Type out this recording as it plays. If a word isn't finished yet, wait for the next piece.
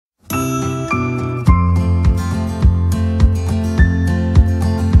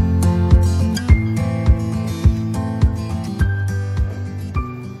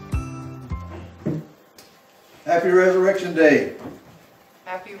Happy Resurrection Day.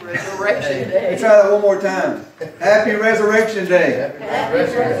 Happy Resurrection Day. Let's try that one more time. Happy Resurrection Day. Happy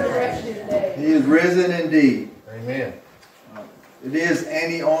Resurrection Day. He is risen indeed. Amen. It is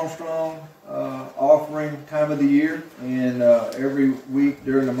Annie Armstrong offering time of the year, and every week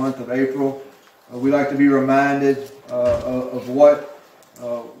during the month of April, we like to be reminded of what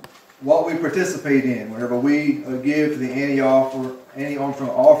we participate in. Whenever we give to the Annie Armstrong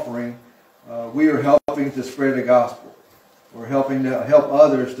offering, we are helping to spread the gospel. We're helping to help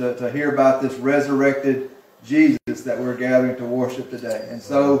others to hear about this resurrected Jesus that we're gathering to worship today. And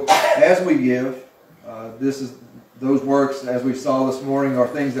so, as we give, those works, as we saw this morning, are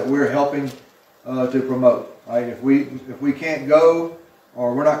things that we're helping to promote. Right? If we can't go,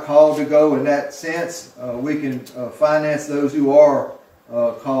 or we're not called to go in that sense, we can finance those who are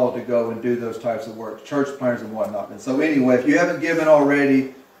called to go and do those types of work, church planners and whatnot. And so anyway, if you haven't given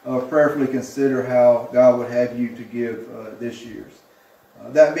already, prayerfully consider how God would have you to give this year's.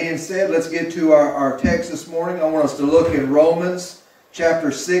 That being said, let's get to our text this morning. I want us to look in Romans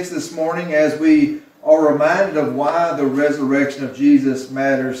chapter 6 this morning as we are reminded of why the resurrection of Jesus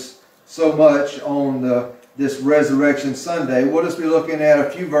matters so much on this Resurrection Sunday. We'll just be looking at a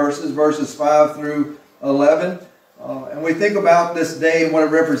few verses 5 through 11. And we think about this day and what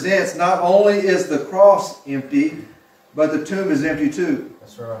it represents. Not only is the cross empty, but the tomb is empty too.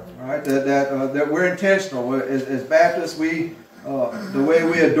 That's right. All right, that we're intentional. As Baptists, the way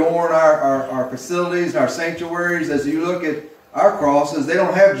we adorn our facilities and our sanctuaries, as you look at our crosses, they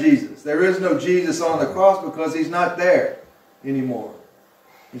don't have Jesus. There is no Jesus on the cross because He's not there anymore.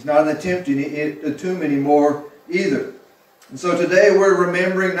 He's not in the tomb anymore either. And so today we're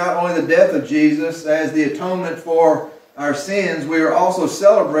remembering not only the death of Jesus as the atonement for our sins, we are also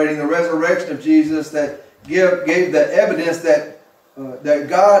celebrating the resurrection of Jesus that gave the evidence that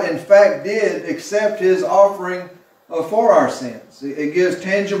God in fact did accept His offering for our sins. It gives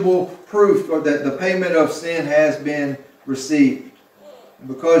tangible proof that the payment of sin has been received. And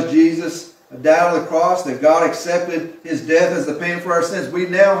because Jesus died on the cross, that God accepted His death as the payment for our sins, we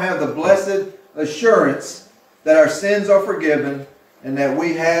now have the blessed assurance that our sins are forgiven and that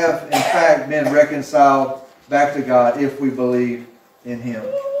we have in fact been reconciled back to God if we believe in Him.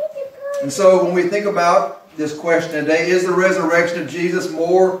 And so when we think about this question today, is the resurrection of Jesus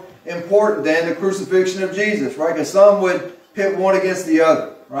more important than the crucifixion of Jesus? Right? Because some would pit one against the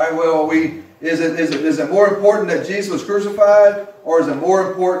other. Right? Well, is it more important that Jesus was crucified, or is it more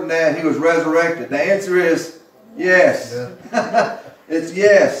important that He was resurrected? The answer is yes. Yeah. It's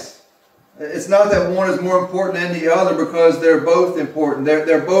yes. It's not that one is more important than the other, because they're both important.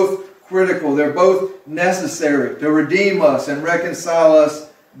 They're both critical. They're both necessary to redeem us and reconcile us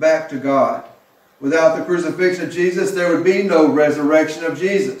back to God. Without the crucifixion of Jesus, there would be no resurrection of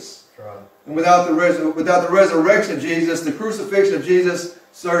Jesus. Right. And without the resurrection of Jesus, the crucifixion of Jesus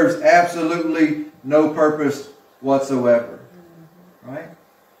serves absolutely no purpose whatsoever. Right?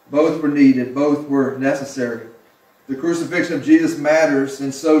 Both were needed. Both were necessary. The crucifixion of Jesus matters,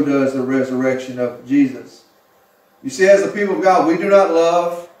 and so does the resurrection of Jesus. You see, as the people of God, we do not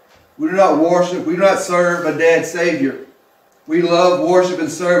love, we do not worship, we do not serve a dead Savior. We love, worship, and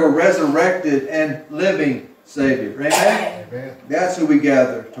serve a resurrected and living Savior. Amen? Amen. That's who we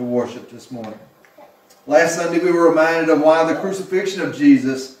gather to worship this morning. Last Sunday we were reminded of why the crucifixion of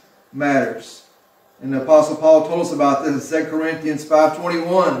Jesus matters. And the Apostle Paul told us about this in 2 Corinthians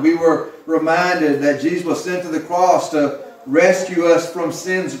 5:21. We were reminded that Jesus was sent to the cross to rescue us from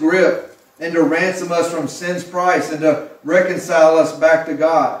sin's grip and to ransom us from sin's price and to reconcile us back to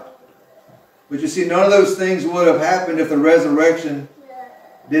God. But you see, none of those things would have happened if the resurrection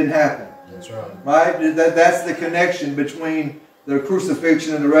didn't happen. That's right. Right? That's the connection between the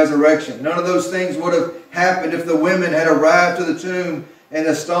crucifixion and the resurrection. None of those things would have happened if the women had arrived to the tomb and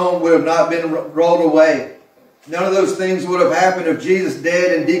the stone would have not been rolled away. None of those things would have happened if Jesus'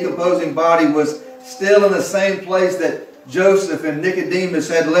 dead and decomposing body was still in the same place that Joseph and Nicodemus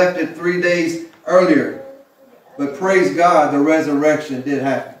had left it 3 days earlier. But praise God, the resurrection did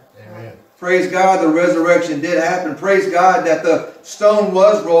happen. Amen. Praise God, the resurrection did happen. Praise God that the stone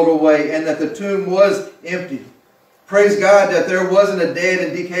was rolled away and that the tomb was empty. Praise God that there wasn't a dead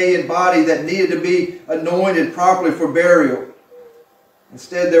and decaying body that needed to be anointed properly for burial.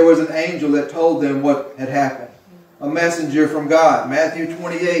 Instead, there was an angel that told them what had happened. A messenger from God. Matthew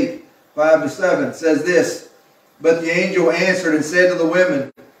 28, 5-7 says this, "But the angel answered and said to the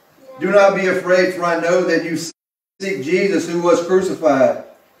women, 'Do not be afraid, for I know that you seek Jesus who was crucified.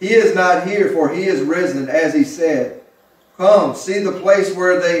 He is not here, for He is risen, as He said. Come, see the place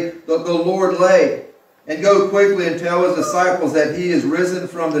where the Lord lay, and go quickly and tell His disciples that He is risen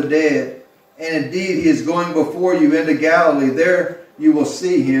from the dead. And indeed, he is going before you into Galilee. There you will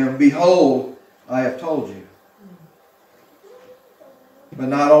see him. Behold, I have told you. But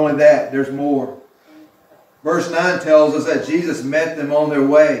not only that, there's more. Verse 9 tells us that Jesus met them on their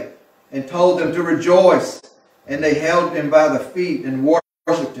way and told them to rejoice. And they held him by the feet and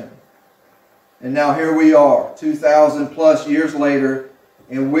worshipped him. And now here we are, 2,000 plus years later,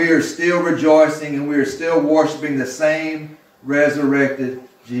 and we are still rejoicing and we are still worshiping the same resurrected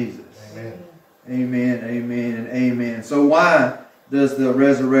Jesus. Amen. Amen, amen, and amen. So why does the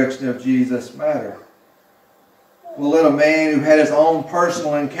resurrection of Jesus matter? Well, let a man who had his own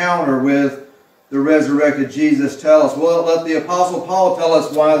personal encounter with the resurrected Jesus tell us. Well, let the Apostle Paul tell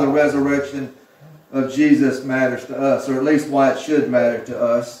us why the resurrection of Jesus matters to us, or at least why it should matter to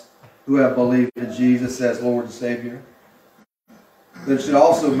us who have believed in Jesus as Lord and Savior. But it should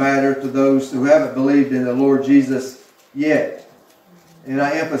also matter to those who haven't believed in the Lord Jesus yet. And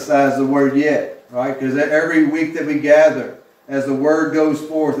I emphasize the word yet, right? Because every week that we gather, as the Word goes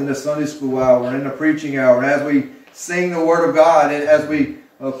forth in the Sunday school hour and in the preaching hour, and as we sing the Word of God, and as we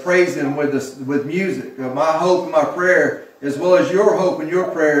praise Him with music, my hope and my prayer, as well as your hope and your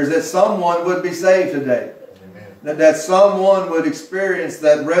prayer, is that someone would be saved today. Amen. That someone would experience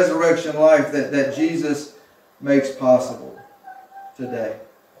that resurrection life that Jesus makes possible today.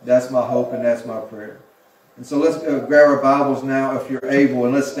 That's my hope and that's my prayer. And so let's grab our Bibles now if you're able,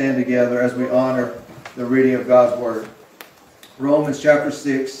 and let's stand together as we honor the reading of God's Word. Romans chapter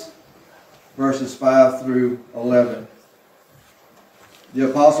 6, verses 5 through 11. The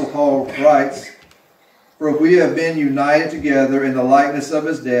Apostle Paul writes, "For if we have been united together in the likeness of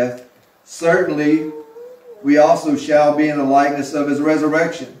his death, certainly we also shall be in the likeness of his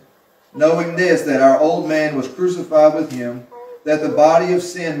resurrection, knowing this, that our old man was crucified with him, that the body of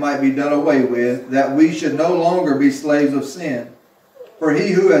sin might be done away with, that we should no longer be slaves of sin. For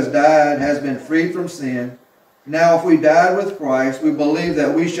he who has died has been freed from sin. Now if we died with Christ, we believe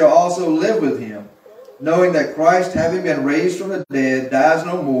that we shall also live with him, knowing that Christ, having been raised from the dead, dies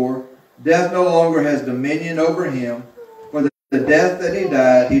no more. Death no longer has dominion over him. For the death that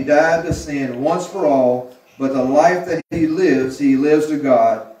he died to sin once for all, but the life that he lives to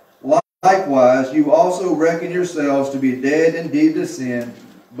God. Likewise, you also reckon yourselves to be dead indeed to sin,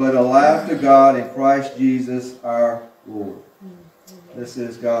 but alive to God in Christ Jesus our Lord." This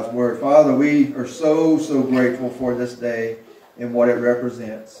is God's Word. Father, we are so grateful for this day and what it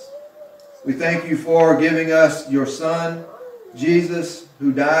represents. We thank you for giving us your Son, Jesus,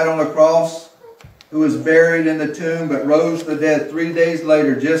 who died on the cross, who was buried in the tomb, but rose from the dead 3 days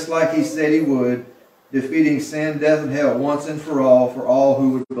later, just like he said he would, defeating sin, death, and hell once and for all who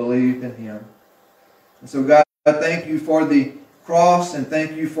would believe in him. And so, God, I thank you for the cross and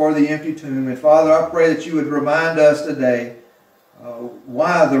thank you for the empty tomb. And Father, I pray that you would remind us today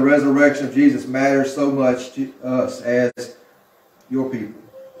why the resurrection of Jesus matters so much to us as your people.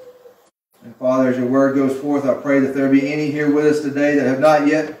 And Father, as your word goes forth, I pray that there be any here with us today that have not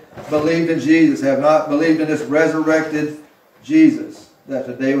yet believed in Jesus, have not believed in this resurrected Jesus, that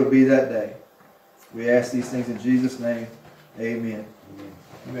today would be that day. We ask these things in Jesus' name. Amen.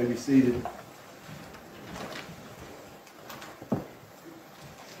 You may be seated.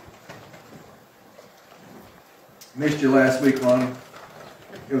 Missed you last week, Ronnie.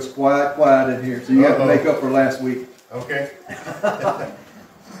 It was quiet in here, so you have to make up for last week. Okay.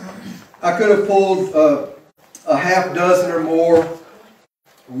 I could have pulled a half dozen or more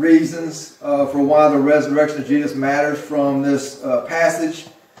reasons for why the resurrection of Jesus matters from this passage.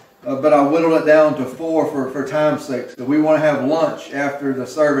 But I whittled it down to 4 for time's sake. Because we want to have lunch after the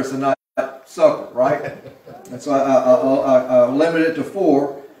service and not supper, right? And so I limited it to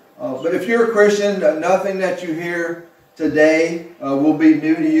 4. But if you're a Christian, nothing that you hear today will be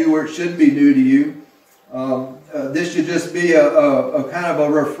new to you, or it should be new to you. This should just be a kind of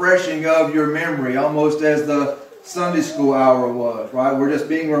a refreshing of your memory, almost as the Sunday school hour was, right? We're just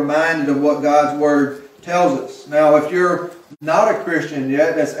being reminded of what God's Word tells us. Now, if you're not a Christian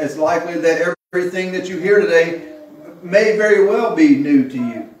yet, it's likely that everything that you hear today may very well be new to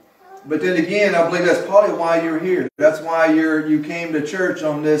you. But then again, I believe that's probably why you're here. That's why you came to church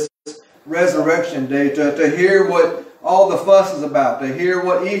on this Resurrection Day, to hear what all the fuss is about, to hear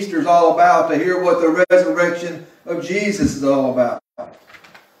what Easter's all about, to hear what the resurrection of Jesus is all about.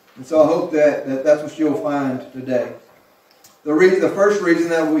 And so I hope that's what you'll find today. The first reason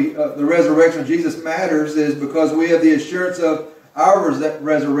that the resurrection of Jesus matters is because we have the assurance of our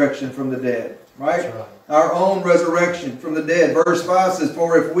resurrection from the dead, right? That's right. Our own resurrection from the dead. Verse 5 says,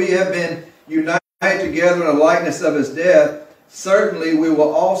 "For if we have been united together in the likeness of his death, certainly we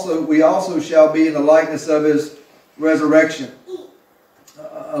also shall be in the likeness of his resurrection."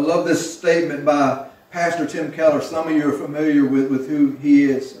 I love this statement by Pastor Tim Keller. Some of you are familiar with who he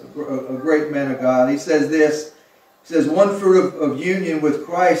is, a great man of God. He says this. He says, one fruit of union with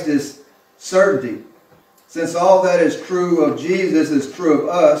Christ is certainty. Since all that is true of Jesus is true of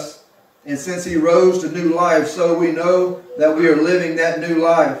us, and since he rose to new life, so we know that we are living that new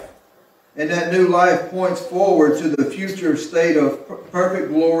life. And that new life points forward to the future state of perfect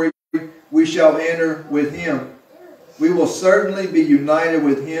glory we shall enter with him. We will certainly be united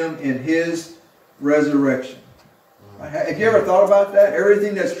with him in his resurrection. Have you ever thought about that?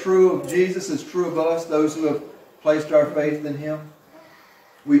 Everything that's true of Jesus is true of us, those who have placed our faith in him.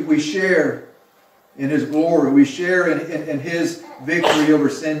 We share in his glory. We share in his victory over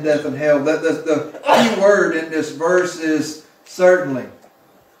sin, death, and hell. The key word in this verse is certainly.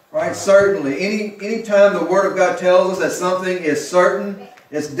 Right? Certainly. Any time the Word of God tells us that something is certain,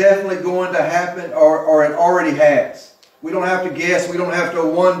 it's definitely going to happen, or it already has. We don't have to guess. We don't have to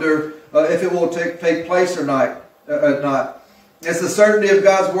wonder if it will take place or not. It's the certainty of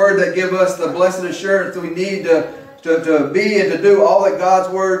God's Word that gives us the blessed assurance that we need to be and to do all that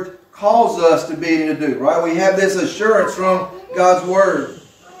God's Word calls us to be and to do. Right? We have this assurance from God's Word.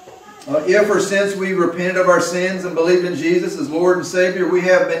 If or since we repented of our sins and believed in Jesus as Lord and Savior, we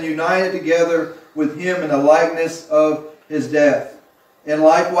have been united together with him in the likeness of his death. And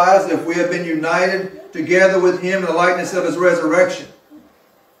likewise, if we have been united together with him in the likeness of his resurrection.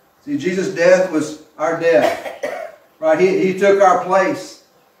 See, Jesus' death was our death. Right? He took our place.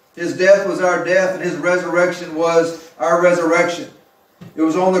 His death was our death, and his resurrection was our resurrection. It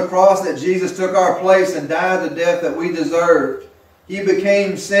was on the cross that Jesus took our place and died the death that we deserved. He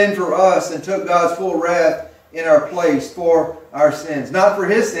became sin for us and took God's full wrath in our place for our sins. Not for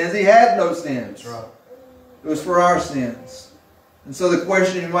his sins. He had no sins. That's right. It was for our sins. And so the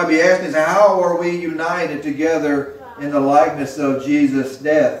question you might be asking is, how are we united together in the likeness of Jesus'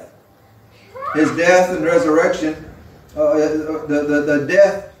 death? His death and resurrection, the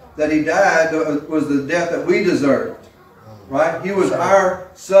death that he died was the death that we deserved. Right? He was our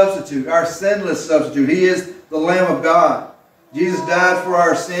substitute, our sinless substitute. He is the Lamb of God. Jesus died for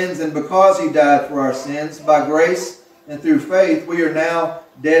our sins, and because he died for our sins, by grace and through faith, we are now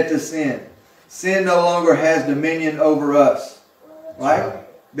dead to sin. Sin no longer has dominion over us. Right?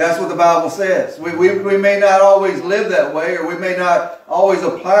 That's what the Bible says. We may not always live that way, or we may not always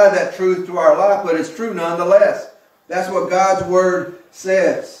apply that truth to our life, but it's true nonetheless. That's what God's Word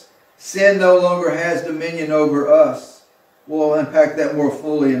says. Sin no longer has dominion over us. We'll unpack that more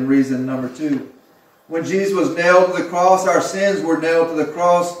fully in reason number 2. When Jesus was nailed to the cross, our sins were nailed to the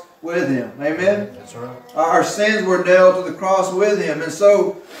cross with him. Amen? That's right. Our sins were nailed to the cross with him. And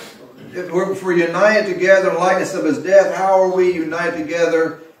so, if we're united together in the likeness of his death, how are we united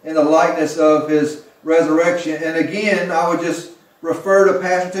together in the likeness of his resurrection? And again, I would just refer to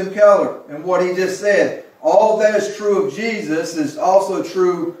Pastor Tim Keller and what he just said. All that is true of Jesus is also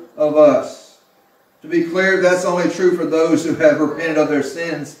true of us. To be clear, that's only true for those who have repented of their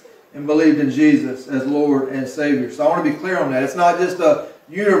sins and believed in Jesus as Lord and Savior. So I want to be clear on that. It's not just a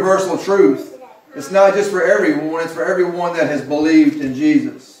universal truth. It's not just for everyone. It's for everyone that has believed in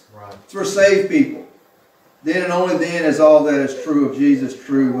Jesus. Right. It's for saved people. Then and only then is all that is true of Jesus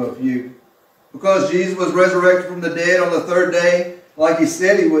true of you. Because Jesus was resurrected from the dead on the third day, like he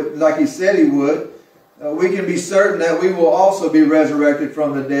said he would, we can be certain that we will also be resurrected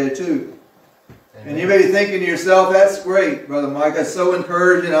from the dead too. And you may be thinking to yourself, that's great, Brother Mike. That's so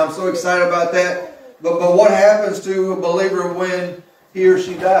encouraging. I'm so excited about that. But what happens to a believer when he or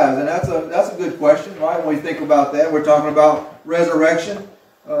she dies? And that's a good question, right? When we think about that, we're talking about resurrection.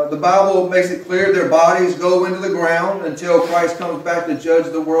 The Bible makes it clear their bodies go into the ground until Christ comes back to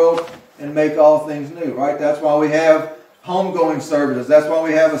judge the world and make all things new, right? That's why we have homegoing services. That's why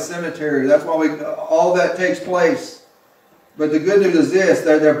we have a cemetery. That's why all that takes place. But the good news is this,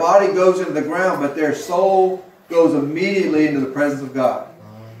 that their body goes into the ground, but their soul goes immediately into the presence of God.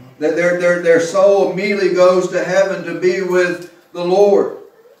 That their soul immediately goes to heaven to be with the Lord.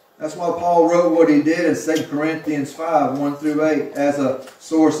 That's why Paul wrote what he did in 2 Corinthians 5, 1-8, as a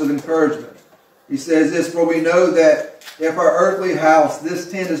source of encouragement. He says this, for we know that if our earthly house,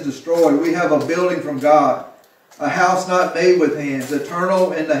 this tent, is destroyed, we have a building from God, a house not made with hands,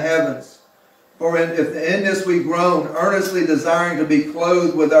 eternal in the heavens. For if in this we groan, earnestly desiring to be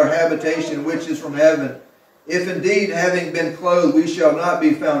clothed with our habitation which is from heaven. If indeed, having been clothed, we shall not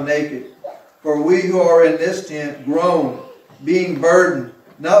be found naked. For we who are in this tent groan, being burdened,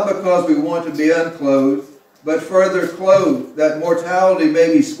 not because we want to be unclothed, but further clothed, that mortality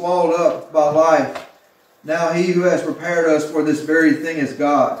may be swallowed up by life. Now he who has prepared us for this very thing is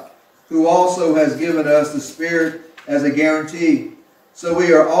God, who also has given us the Spirit as a guarantee. So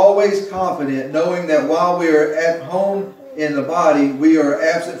we are always confident, knowing that while we are at home in the body, we are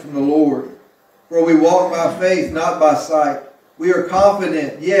absent from the Lord. For we walk by faith, not by sight. We are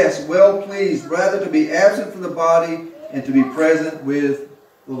confident, yes, well pleased, rather to be absent from the body and to be present with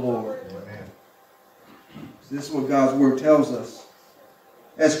the Lord. Amen. So this is what God's Word tells us.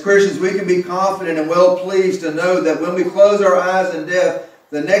 As Christians, we can be confident and well pleased to know that when we close our eyes in death,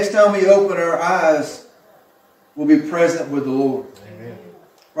 the next time we open our eyes, we'll be present with the Lord. Amen.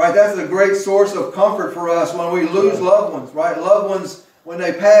 Right? That's a great source of comfort for us when we lose loved ones. Right? Loved ones, when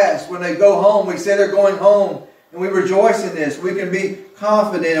they pass, when they go home, we say they're going home, and we rejoice in this. We can be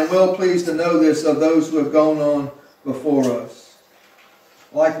confident and well pleased to know this of those who have gone on before us.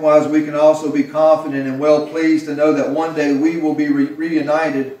 Likewise, we can also be confident and well pleased to know that one day we will be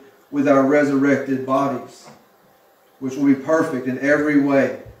reunited with our resurrected bodies, which will be perfect in every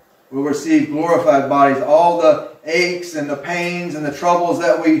way. We'll receive glorified bodies. All the aches and the pains and the troubles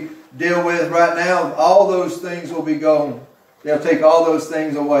that we deal with right now, all those things will be gone. They'll take all those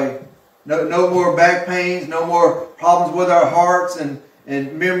things away. No more back pains, no more problems with our hearts and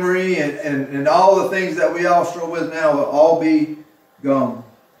memory and all the things that we all struggle with now will all be gone.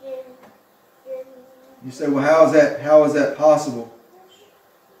 You say, well, how is that possible?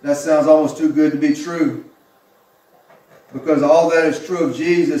 That sounds almost too good to be true. Because all that is true of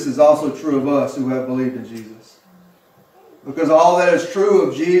Jesus is also true of us who have believed in Jesus. Because all that is true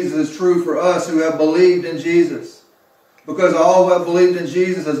of Jesus is true for us who have believed in Jesus. Because all who have believed in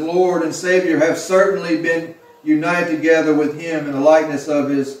Jesus as Lord and Savior have certainly been united together with Him in the likeness of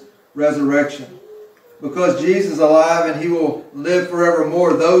His resurrection. Because Jesus is alive and He will live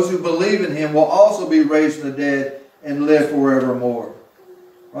forevermore, those who believe in Him will also be raised from the dead and live forevermore.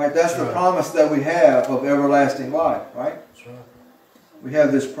 Right? That's the promise that we have of everlasting life. Right? That's right. We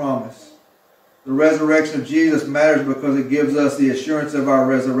have this promise. The resurrection of Jesus matters because it gives us the assurance of our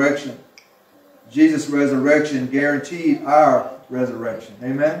resurrection. Jesus' resurrection guaranteed our resurrection.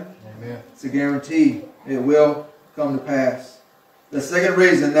 Amen? Amen. It's a guarantee. It will come to pass. The second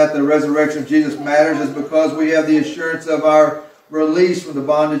reason that the resurrection of Jesus matters is because we have the assurance of our release from the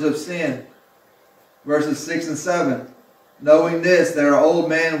bondage of sin. Verses 6 and 7. Knowing this, that our old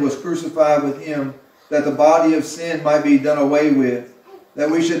man was crucified with Him, that the body of sin might be done away with, that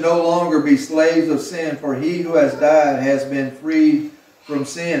we should no longer be slaves of sin, for he who has died has been freed from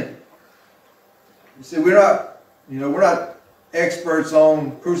sin. You see, we're not experts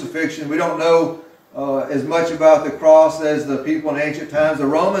on crucifixion. We don't know as much about the cross as the people in ancient times. The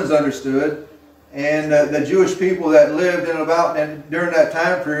Romans understood, and the Jewish people that lived during that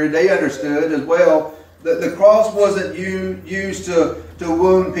time period, they understood as well. The cross wasn't used to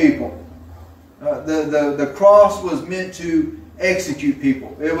wound people. The cross was meant to execute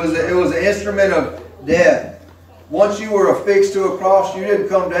people. It was an instrument of death. Once you were affixed to a cross, you didn't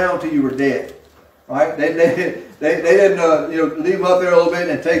come down till you were dead. Right? They didn't leave them up there a little bit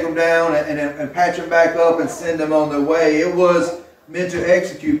and take them down and patch them back up and send them on their way. It was meant to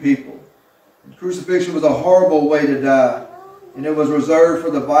execute people. And crucifixion was a horrible way to die, and it was reserved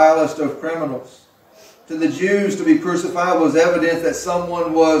for the vilest of criminals. To the Jews, to be crucified was evidence that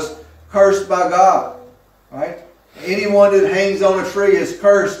someone was cursed by God. Right? Anyone that hangs on a tree is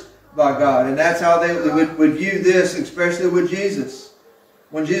cursed by God. And that's how they would view this, especially with Jesus.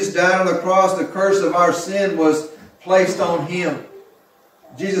 When Jesus died on the cross, the curse of our sin was placed on Him.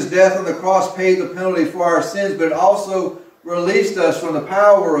 Jesus' death on the cross paid the penalty for our sins, but it also released us from the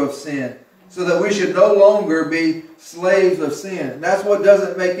power of sin, so that we should no longer be slaves of sin. And that's what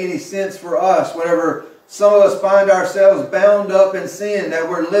doesn't make any sense for us whenever some of us find ourselves bound up in sin, that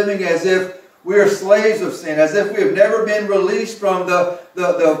we're living as if we are slaves of sin, as if we have never been released from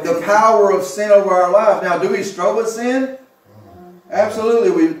the power of sin over our life. Now, do we struggle with sin?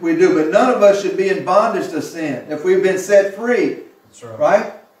 Absolutely we do, but none of us should be in bondage to sin if we've been set free. That's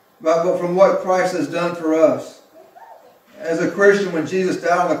right? But from what Christ has done for us. As a Christian, when Jesus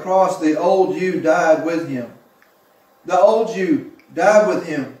died on the cross, the old you died with Him. The old you died with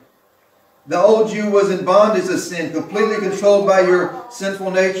Him. The old you was in bondage to sin, completely controlled by your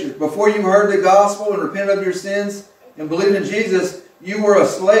sinful nature. Before you heard the gospel and repented of your sins and believed in Jesus, you were a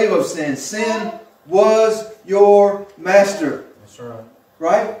slave of sin. Sin was your master. That's right.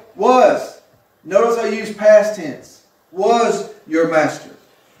 Right? Was. Notice I use past tense. Was your master.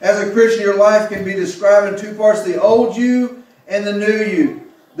 As a Christian, your life can be described in two parts: the old you and the new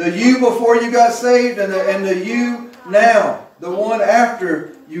you. The you before you got saved and the you now. The one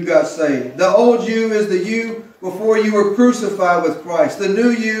after you got saved. The old you is the you before you were crucified with Christ. The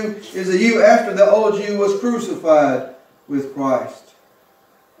new you is the you after the old you was crucified with Christ.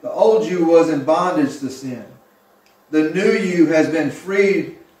 The old you was in bondage to sin. The new you has been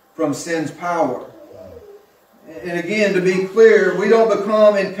freed from sin's power. And again, to be clear, we don't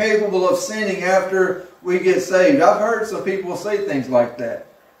become incapable of sinning after we get saved. I've heard some people say things like that.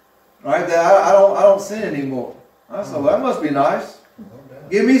 Right? That I don't sin anymore. I said, well, that must be nice.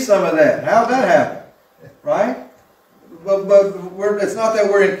 Give me some of that. How'd that happen? Right? But it's not that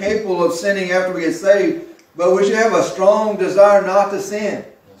we're incapable of sinning after we get saved, but we should have a strong desire not to sin.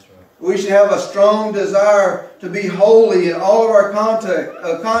 That's right. We should have a strong desire to be holy in all of our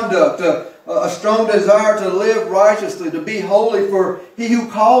conduct, a strong desire to live righteously, to be holy, for He who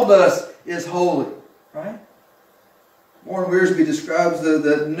called us is holy. Right? Warren Wiersbe describes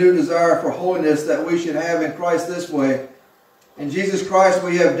the new desire for holiness that we should have in Christ this way. In Jesus Christ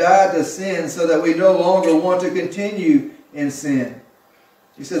we have died to sin so that we no longer want to continue in sin.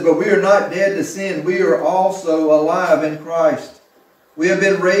 He says, but we are not dead to sin. We are also alive in Christ. We have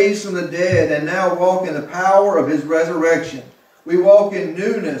been raised from the dead and now walk in the power of His resurrection. We walk in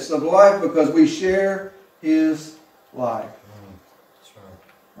newness of life because we share His life.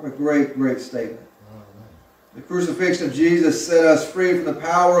 What a great, great statement. The crucifixion of Jesus set us free from the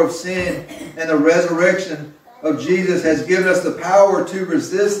power of sin, and the resurrection of Jesus has given us the power to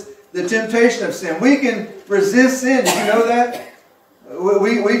resist the temptation of sin. We can resist sin. Did you know that?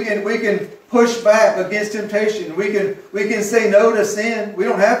 We can push back against temptation. We can say no to sin. We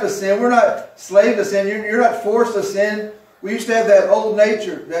don't have to sin. We're not slave to sin. You're not forced to sin. We used to have that old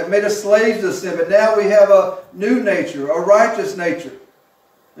nature that made us slaves to sin, but now we have a new nature, a righteous nature.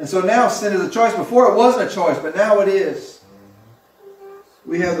 And so now sin is a choice. Before it wasn't a choice, but now it is.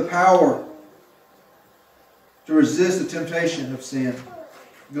 We have the power to resist the temptation of sin.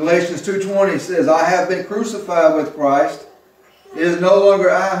 Galatians 2:20 says, I have been crucified with Christ. It is no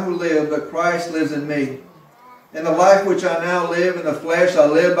longer I who live, but Christ lives in me. In the life which I now live in the flesh, I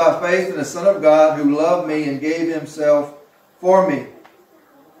live by faith in the Son of God who loved me and gave Himself for me.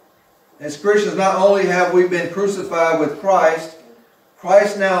 As Christians, not only have we been crucified with Christ,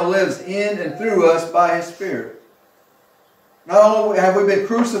 Christ now lives in and through us by His Spirit. Not only have we been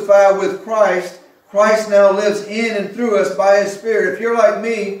crucified with Christ, Christ now lives in and through us by His Spirit. If you're like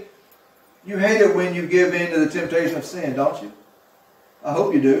me, you hate it when you give in to the temptation of sin, don't you? I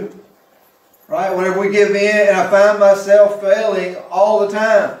hope you do. Right? Whenever we give in, and I find myself failing all the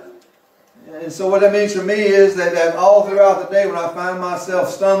time. And so what that means for me is that all throughout the day when I find myself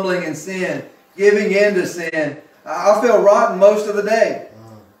stumbling in sin, giving in to sin, I feel rotten most of the day.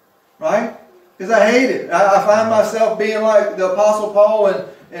 Right? Because I hate it. I find myself being like the Apostle Paul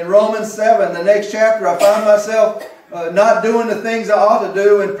in Romans 7, the next chapter. I find myself not doing the things I ought to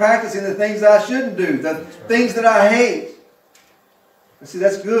do and practicing the things I shouldn't do. The things that I hate. See,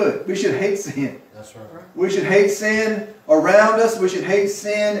 that's good. We should hate sin. That's right. We should hate sin around us. We should hate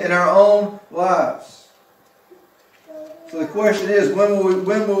sin in our own lives. So the question is, when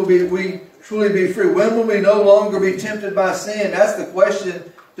will we truly be free? When will we no longer be tempted by sin? That's the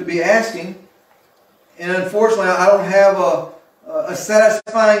question to be asking. And unfortunately, I don't have a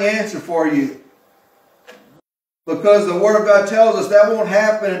satisfying answer for you. Because the Word of God tells us that won't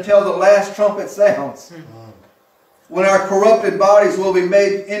happen until the last trumpet sounds. When our corrupted bodies will be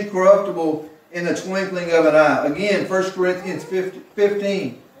made incorruptible in the twinkling of an eye. Again, 1 Corinthians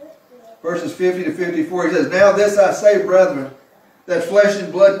 15, verses 50 to 54, he says, Now this I say, brethren, that flesh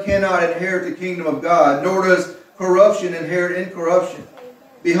and blood cannot inherit the kingdom of God, nor does corruption inherit incorruption.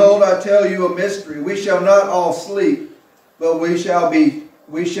 Behold, I tell you a mystery. We shall not all sleep, but we shall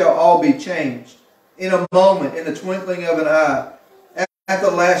all be changed. In a moment, in the twinkling of an eye, at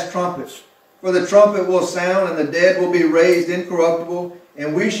the last trumpet. For the trumpet will sound, and the dead will be raised incorruptible,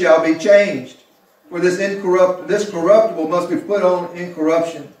 and we shall be changed. For this corruptible must be put on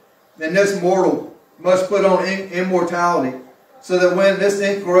incorruption, and this mortal must put on immortality. So that when this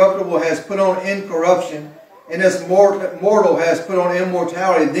incorruptible has put on incorruption, and this mortal has put on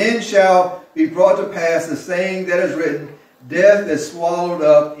immortality, then shall be brought to pass the saying that is written, Death is swallowed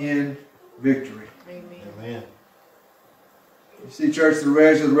up in victory. Amen. You see, church, the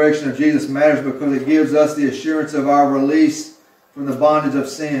resurrection of Jesus matters because it gives us the assurance of our release from the bondage of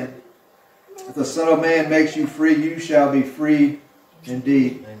sin. If the Son of Man makes you free, you shall be free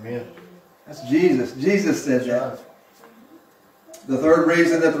indeed. Amen. That's Jesus. Jesus said that. The third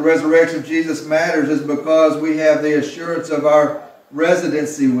reason that the resurrection of Jesus matters is because we have the assurance of our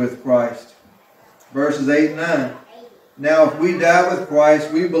residency with Christ. Verses 8 and 9. Now if we die with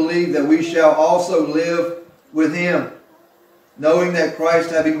Christ, we believe that we shall also live with Him. Knowing that Christ,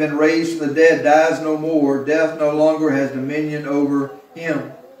 having been raised from the dead, dies no more, death no longer has dominion over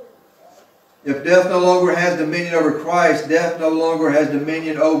Him. If death no longer has dominion over Christ, death no longer has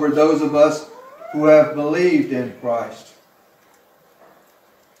dominion over those of us who have believed in Christ.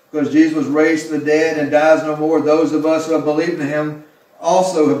 Because Jesus was raised from the dead and dies no more, those of us who have believed in Him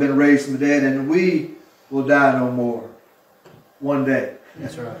also have been raised from the dead, and we will die no more. One day.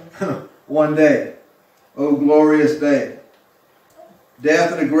 That's right. One day. Oh, glorious day.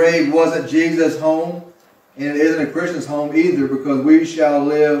 Death in the grave wasn't Jesus' home, and it isn't a Christian's home either, because we shall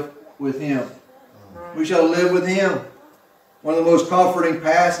live with Him. We shall live with Him. One of the most comforting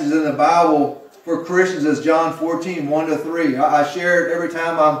passages in the Bible for Christians is John 14, 1-3. I share it every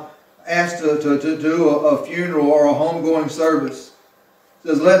time I'm asked to do a funeral or a homegoing service. It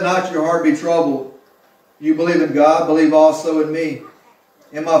says, "Let not your heart be troubled. You believe in God, believe also in me.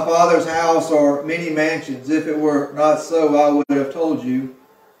 In my Father's house are many mansions. If it were not so, I would have told you.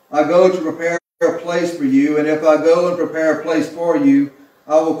 I go to prepare a place for you, and if I go and prepare a place for you,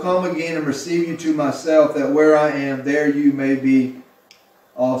 I will come again and receive you to myself, that where I am, there you may be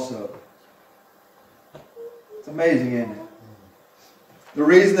also." It's amazing, isn't it? The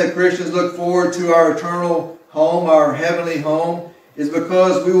reason that Christians look forward to our eternal home, our heavenly home, is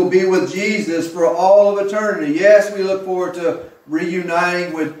because we will be with Jesus for all of eternity. Yes, we look forward to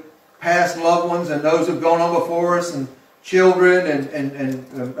reuniting with past loved ones and those who have gone on before us, and children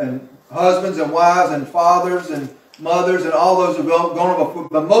and husbands and wives and fathers and mothers and all those who have gone on before.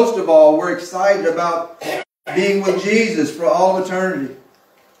 But most of all, we're excited about being with Jesus for all eternity.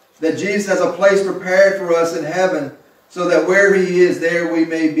 That Jesus has a place prepared for us in heaven, so that where He is, there we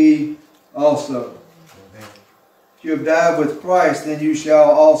may be also. If you have died with Christ, then you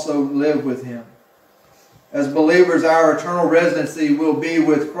shall also live with Him. As believers, our eternal residency will be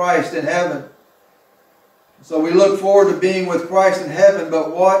with Christ in heaven. So we look forward to being with Christ in heaven,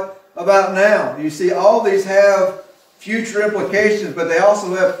 but what about now? You see, all these have future implications, but they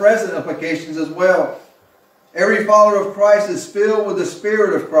also have present implications as well. Every follower of Christ is filled with the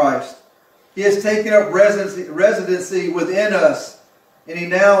Spirit of Christ. He has taken up residency within us, and He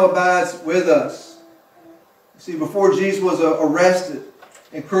now abides with us. See, before Jesus was arrested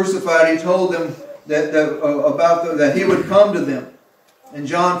and crucified, He told them that He would come to them. In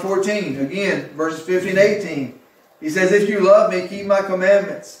John 14, again, verses 15 and 18, He says, "If you love me, keep my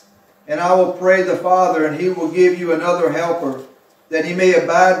commandments, and I will pray the Father, and He will give you another helper, that He may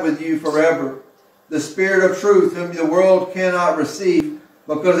abide with you forever. The Spirit of truth, whom the world cannot receive,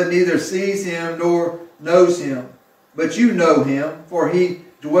 because it neither sees Him nor knows Him. But you know Him, for He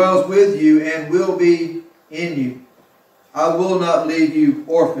dwells with you and will be in you. I will not leave you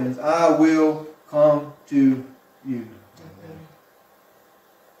orphans. I will come to you."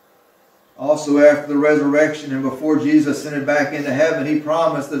 Also, after the resurrection and before Jesus ascended back into heaven, He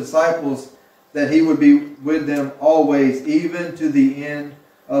promised the disciples that He would be with them always, even to the end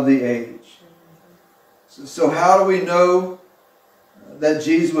of the age. So how do we know that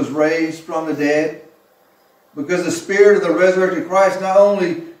Jesus was raised from the dead? Because the Spirit of the resurrected Christ not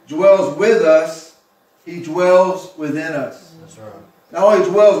only dwells with us, He dwells within us. That's right. Not only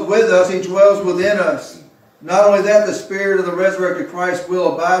dwells with us, He dwells within us. Not only that, the Spirit of the resurrected Christ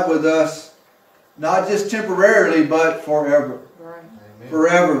will abide with us, not just temporarily, but forever. Right.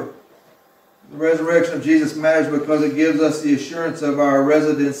 Forever. The resurrection of Jesus matters because it gives us the assurance of our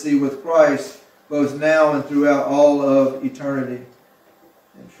residency with Christ, both now and throughout all of eternity.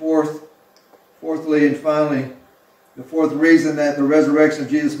 And fourthly and finally, the fourth reason that the resurrection of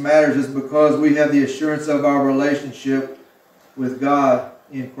Jesus matters is because we have the assurance of our relationship with God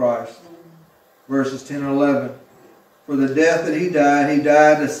in Christ. Verses 10 and 11. "For the death that He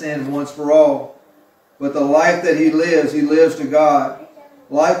died to sin once for all. But the life that He lives to God.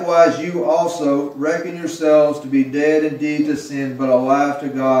 Likewise you also reckon yourselves to be dead indeed to sin, but alive to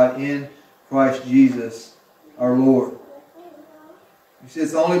God in Christ Jesus our Lord." You see,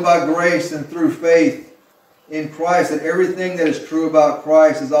 it's only by grace and through faith in Christ that everything that is true about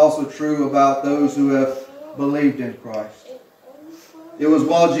Christ is also true about those who have believed in Christ. It was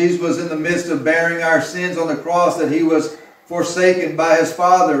while Jesus was in the midst of bearing our sins on the cross that He was forsaken by His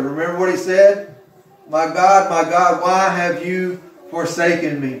Father. Remember what He said? my God, why have you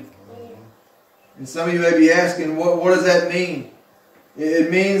forsaken me?" And some of you may be asking, what does that mean?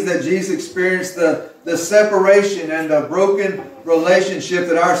 It means that Jesus experienced the separation and the broken relationship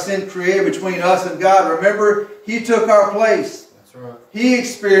that our sin created between us and God. Remember, He took our place. That's right. He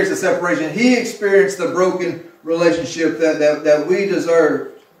experienced the separation. He experienced the broken relationship that we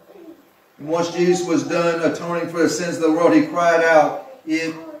deserved. And once Jesus was done atoning for the sins of the world, He cried out,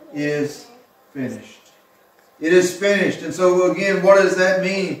 "It is finished." It is finished. And so again, what does that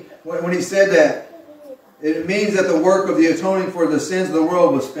mean when He said that? It means that the work of the atoning for the sins of the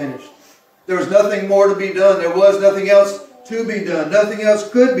world was finished. There was nothing more to be done. There was nothing else to be done. Nothing else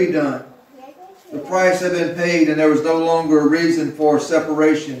could be done. The price had been paid, and there was no longer a reason for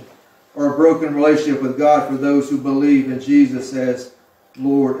separation or a broken relationship with God for those who believe in Jesus as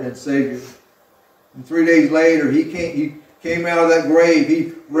Lord and Savior. And 3 days later, he came out of that grave.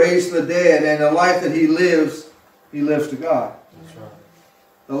 He raised the dead, and the life that he lives to God. That's right.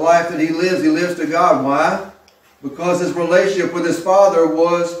 The life that he lives to God. Why? Because his relationship with his Father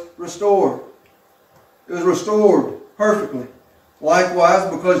was restored. It was restored perfectly. Likewise,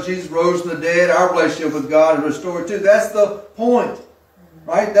 because Jesus rose from the dead, our relationship with God is restored too. That's the point.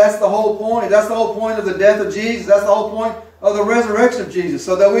 Right? That's the whole point. That's the whole point of the death of Jesus. That's the whole point of the resurrection of Jesus.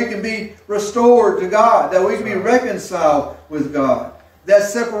 So that we can be restored to God. That we can be reconciled with God. That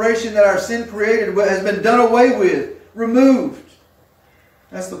separation that our sin created has been done away with. Removed.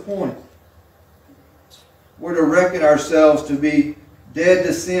 That's the point. We're to reckon ourselves to be dead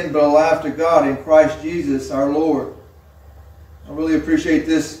to sin but alive to God in Christ Jesus our Lord. I really appreciate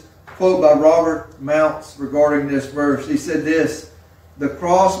this quote by Robert Mounts regarding this verse. He said this: "The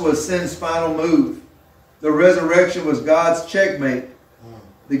cross was sin's final move. The resurrection was God's checkmate.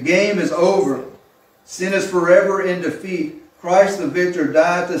 The game is over. Sin is forever in defeat. Christ the victor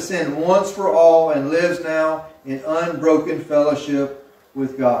died to sin once for all and lives now in unbroken fellowship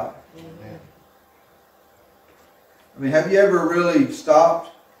with God." Amen. I mean, have you ever really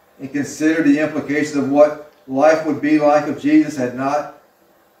stopped and considered the implications of what life would be like if Jesus had not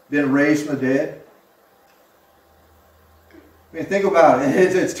been raised from the dead? I mean, think about it.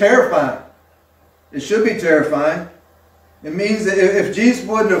 It's terrifying. It should be terrifying. It means that if Jesus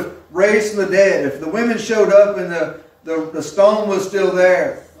wouldn't have raised from the dead, if the women showed up and the stone was still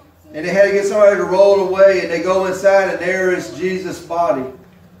there, and they had to get somebody to roll it away, and they go inside and there is Jesus' body.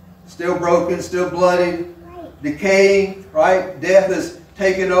 Still broken, still bloody, decaying, right? Death is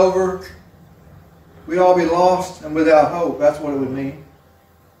taken over. We'd all be lost and without hope. That's what it would mean.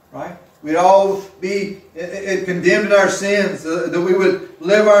 Right? We'd all be condemned in our sins. That we would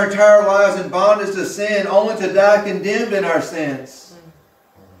live our entire lives in bondage to sin only to die condemned in our sins.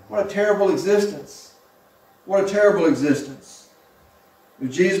 What a terrible existence. What a terrible existence. If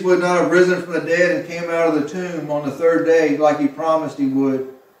Jesus would not have risen from the dead and came out of the tomb on the third day like He promised He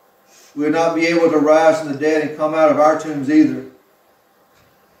would, we would not be able to rise from the dead and come out of our tombs either.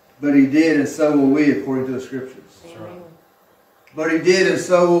 But He did, and so will we, according to the Scriptures. Amen. But He did, and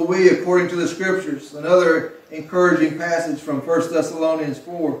so will we, according to the Scriptures. Another encouraging passage from 1 Thessalonians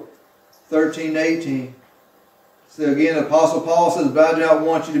 4, 13-18. So again, the Apostle Paul says, "But I do not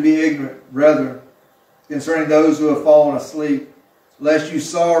want you to be ignorant, brethren, concerning those who have fallen asleep, lest you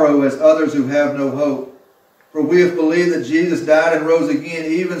sorrow as others who have no hope. For we have believed that Jesus died and rose again.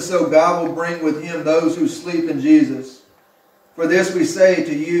 Even so God will bring with Him those who sleep in Jesus. For this we say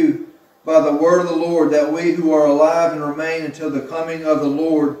to you by the word of the Lord, that we who are alive and remain until the coming of the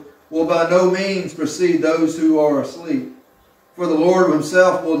Lord will by no means precede those who are asleep. For the Lord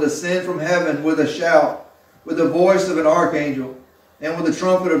Himself will descend from heaven with a shout, with the voice of an archangel, and with the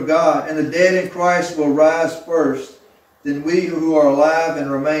trumpet of God, and the dead in Christ will rise first. Then we who are alive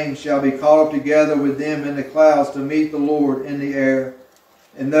and remain shall be caught up together with them in the clouds to meet the Lord in the air.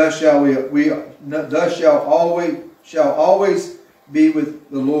 And thus shall always be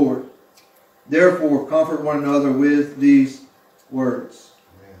with the Lord. Therefore comfort one another with these words."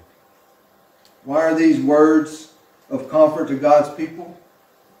 Amen. Why are these words of comfort to God's people?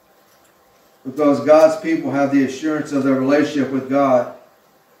 Because God's people have the assurance of their relationship with God,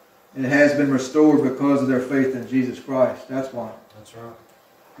 and it has been restored because of their faith in Jesus Christ. That's why. That's right.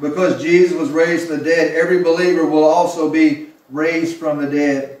 Because Jesus was raised from the dead, every believer will also be raised from the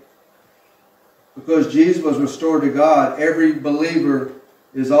dead. Because Jesus was restored to God, every believer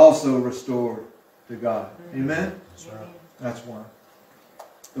is also restored to God. Amen? That's right. That's why.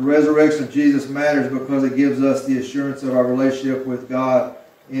 The resurrection of Jesus matters because it gives us the assurance of our relationship with God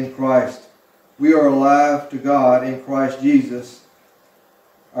in Christ. We are alive to God in Christ Jesus,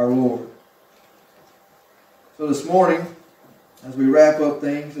 our Lord. So this morning, as we wrap up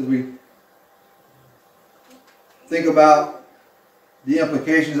things, as we think about the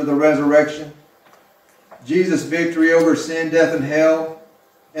implications of the resurrection, Jesus' victory over sin, death, and hell,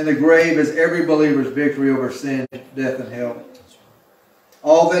 and the grave is every believer's victory over sin, death, and hell.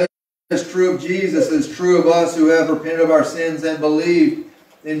 All that is true of Jesus is true of us who have repented of our sins and believed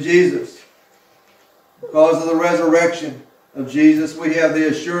in Jesus. Because of the resurrection of Jesus, we have the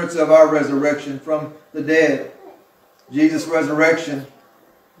assurance of our resurrection from the dead. Jesus' resurrection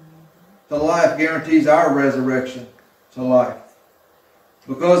to life guarantees our resurrection to life.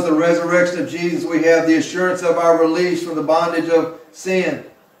 Because of the resurrection of Jesus, we have the assurance of our release from the bondage of sin.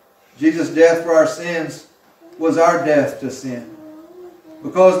 Jesus' death for our sins was our death to sin.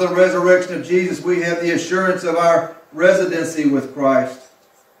 Because of the resurrection of Jesus, we have the assurance of our residency with Christ.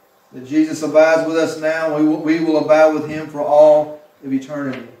 That Jesus abides with us now, we will abide with Him for all of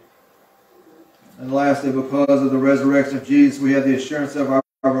eternity. And lastly, because of the resurrection of Jesus, we have the assurance of our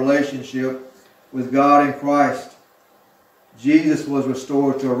relationship with God in Christ. Jesus was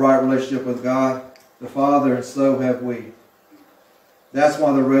restored to a right relationship with God the Father, and so have we. That's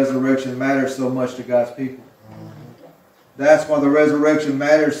why the resurrection matters so much to God's people. That's why the resurrection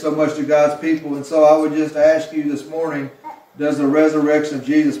matters so much to God's people. And so I would just ask you this morning, does the resurrection of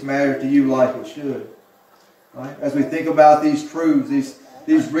Jesus matter to you like it should? Right? As we think about these truths,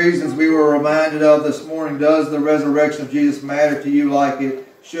 these reasons we were reminded of this morning, does the resurrection of Jesus matter to you like it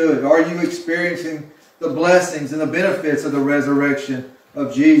should? Are you experiencing the blessings and the benefits of the resurrection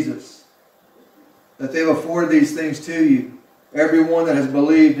of Jesus? That they've afforded these things to you. Everyone that has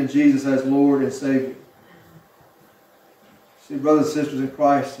believed in Jesus as Lord and Savior. See, brothers and sisters in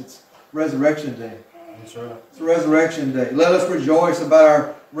Christ, it's Resurrection Day. That's right. It's Resurrection Day. Let us rejoice about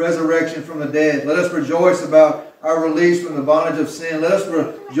our resurrection from the dead. Let us rejoice about our release from the bondage of sin. Let us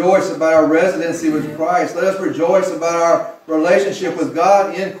rejoice about our residency with Christ. Let us rejoice about our relationship with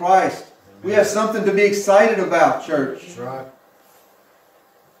God in Christ. We have something to be excited about, church. That's right.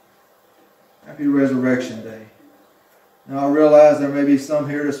 Happy Resurrection Day. Now I realize there may be some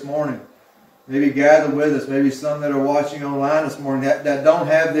here this morning, maybe gathered with us, maybe some that are watching online this morning that don't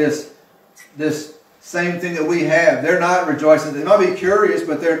have this same thing that we have. They're not rejoicing. They might be curious,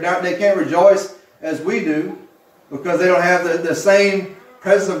 but they can't rejoice as we do because they don't have the same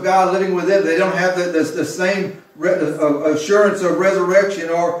presence of God living within them. They don't have the same assurance of resurrection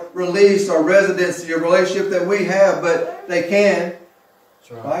or release or residency or relationship that we have, but they can.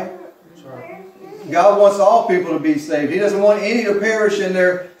 That's right. Right? That's right. God wants all people to be saved. He doesn't want any to perish in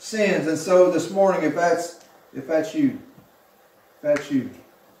their sins. And so this morning, if that's you,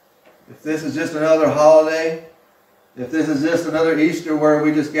 if this is just another holiday, if this is just another Easter where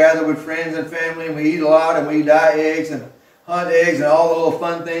we just gather with friends and family and we eat a lot and we dye eggs and hunt eggs and all the little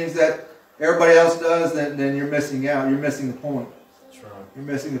fun things that everybody else does, then you're missing out. You're missing the point. That's right. You're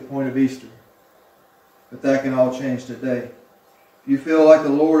missing the point of Easter. But that can all change today. If you feel like the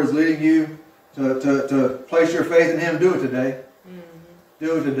Lord is leading you to place your faith in Him, do it today. Mm-hmm.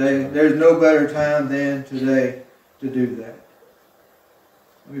 Do it today. There's no better time than today to do that.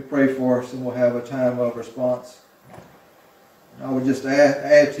 Let me pray for us and we'll have a time of response. And I would just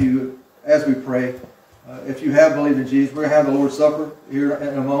add to you as we pray, if you have believed in Jesus, we're going to have the Lord's Supper here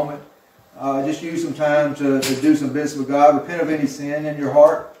in a moment. Just use some time to do some business with God. Repent of any sin in your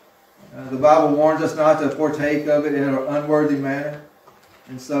heart. The Bible warns us not to partake of it in an unworthy manner.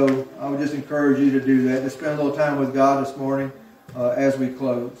 And so I would just encourage you to do that, to spend a little time with God this morning as we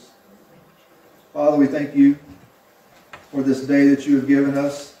close. Father, we thank you for this day that you have given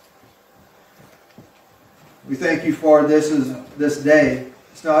us. We thank you for this day.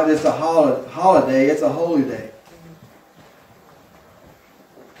 It's not just a holiday, it's a holy day.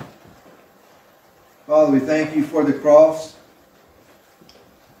 Father, we thank you for the cross.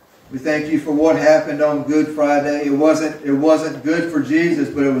 We thank you for what happened on Good Friday. It wasn't good for Jesus,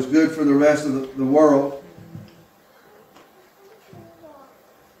 but it was good for the rest of the world.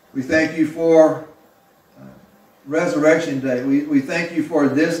 We thank you for Resurrection Day. We thank you for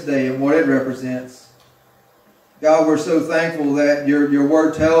this day and what it represents. God, we're so thankful that your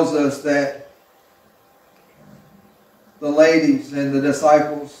word tells us that the ladies and the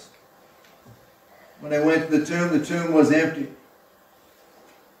disciples, when they went to the tomb was empty.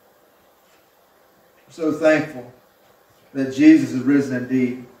 So thankful that Jesus is risen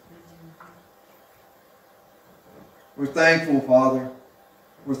indeed. We're thankful, Father.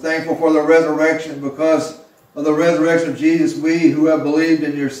 We're thankful for the resurrection. Because of the resurrection of Jesus, we who have believed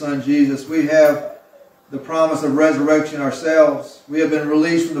in your Son Jesus, we have the promise of resurrection ourselves. We have been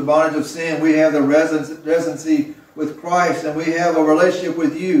released from the bondage of sin. We have the residency with Christ, and we have a relationship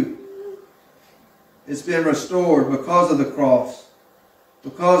with you. It's been restored because of the cross.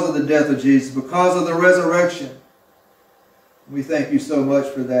 Because of the death of Jesus, because of the resurrection. We thank you so much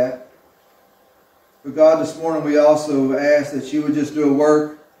for that. But God, this morning we also ask that you would just do a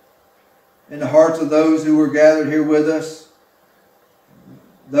work in the hearts of those who were gathered here with us,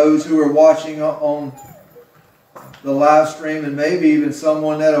 those who are watching on the live stream, and maybe even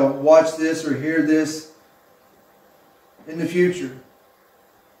someone that will watch this or hear this in the future,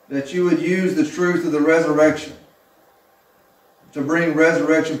 that you would use the truth of the resurrection to bring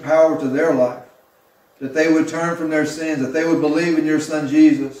resurrection power to their life, that they would turn from their sins, that they would believe in your Son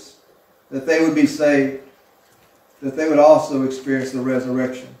Jesus, that they would be saved, that they would also experience the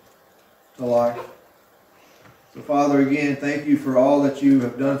resurrection to life. So, Father, again, thank you for all that you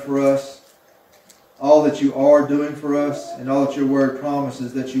have done for us, all that you are doing for us, and all that your word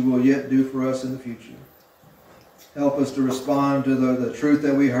promises that you will yet do for us in the future. Help us to respond to the truth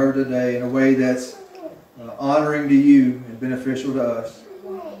that we heard today in a way that's honoring to you and beneficial to us.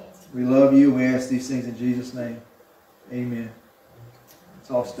 We love you. We ask these things in Jesus' name. Amen.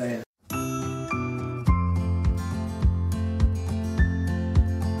 Let's all stand.